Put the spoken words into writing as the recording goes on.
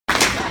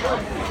I'm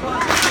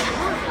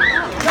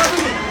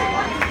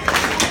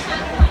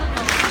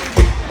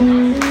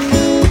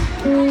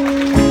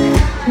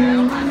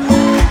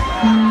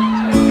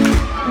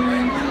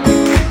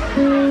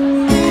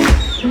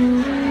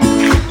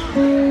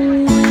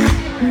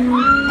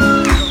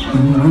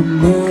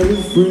not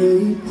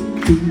afraid to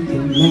do the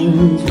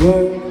Lord's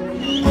work.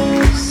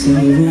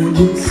 Say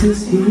vengeance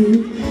is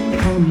here,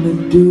 I'ma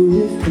do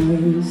it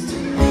first.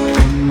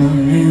 Put my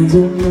hands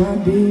on my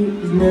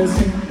business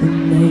in the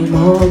name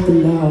of the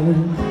Lord.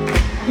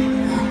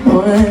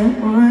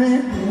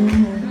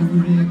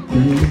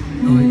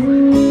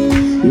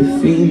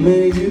 If he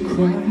made you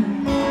cry,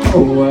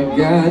 oh, I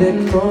got it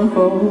no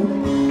hope.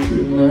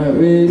 You're not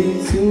ready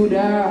to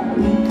die,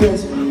 you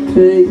best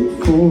pay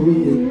for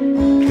it.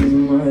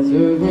 My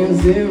judgment's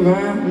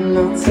divine,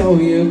 I'll tell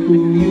you who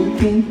you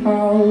can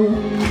call.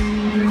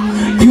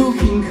 You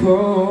can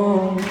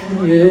call,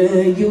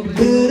 yeah, you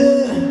better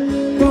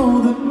call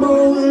the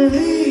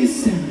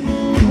police.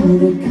 Call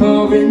the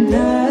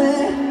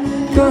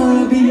coroner,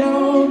 gonna be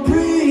your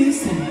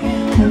priest.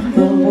 If I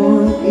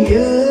want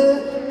you,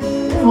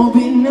 there'll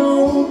be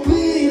no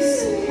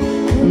peace,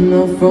 and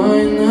I'll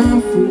find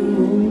that fool.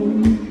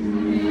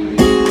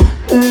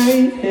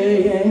 Hey,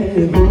 hey,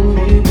 hey, who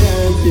did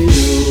that to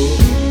you?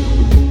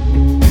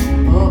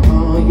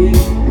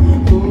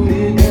 Who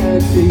did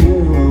that to you?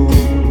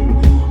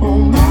 Oh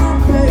my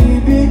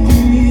baby,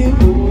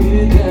 who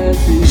did that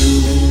to you?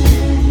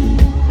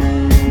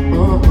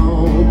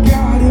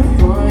 Gotta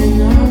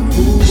find a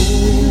fool.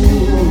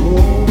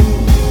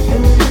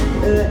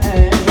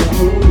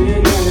 Who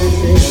did that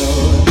to you?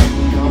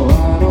 No,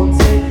 I don't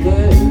take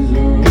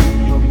pleasure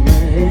from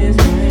man's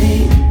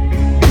pain.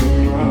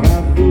 My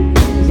rifle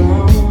comes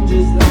on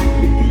just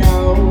like a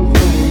cow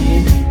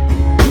plane.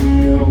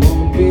 There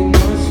won't be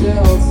no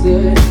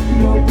shelter,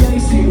 no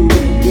place you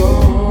ain't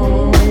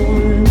gone.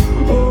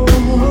 Oh,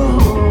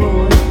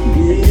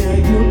 yeah,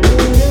 you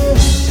better.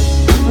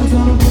 I'm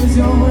trying to put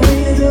your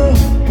hands up.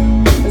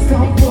 It's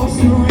time for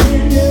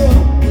surrender.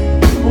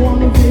 I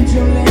wanna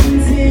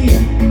vigilante.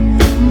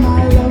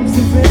 My love's a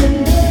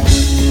vendor.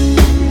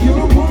 You're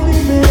a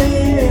wanted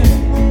man.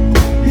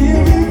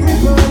 Here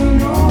everybody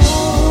knows.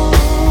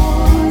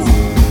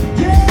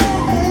 Yeah,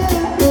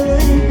 you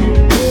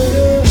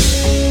better.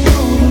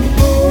 Call the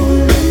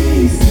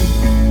police.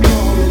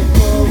 Call the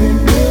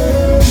coroner.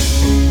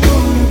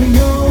 Gonna be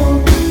your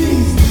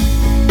priest.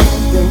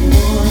 I'm the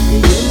one,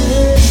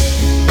 yeah.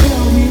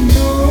 Tell me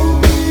no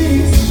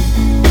peace.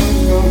 I'm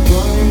not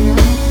flying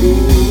out fool.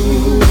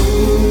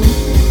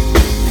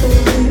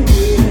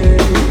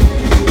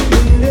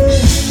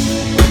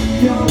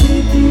 Y'all be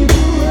through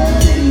the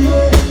running,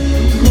 but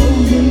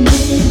closing the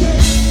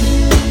gate.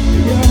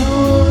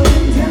 Y'all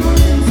running down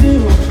into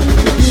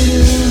the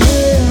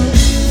hell.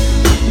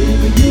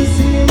 If you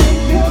see me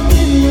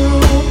coming,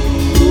 y'all,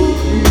 who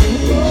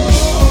is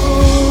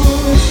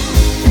yours?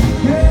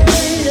 Yeah.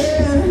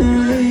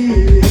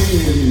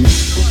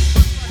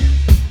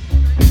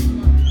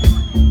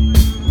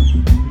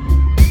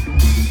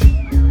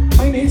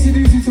 I need to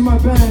introduce you to my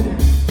band.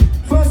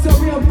 First up,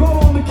 we have Bo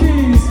on the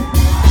keys.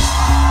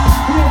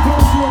 We have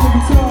Bossy on the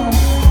guitar.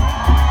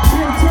 We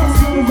have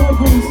Chelsea on the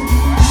vocals.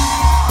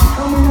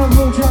 And we have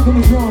Lil Jack on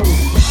the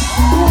drums.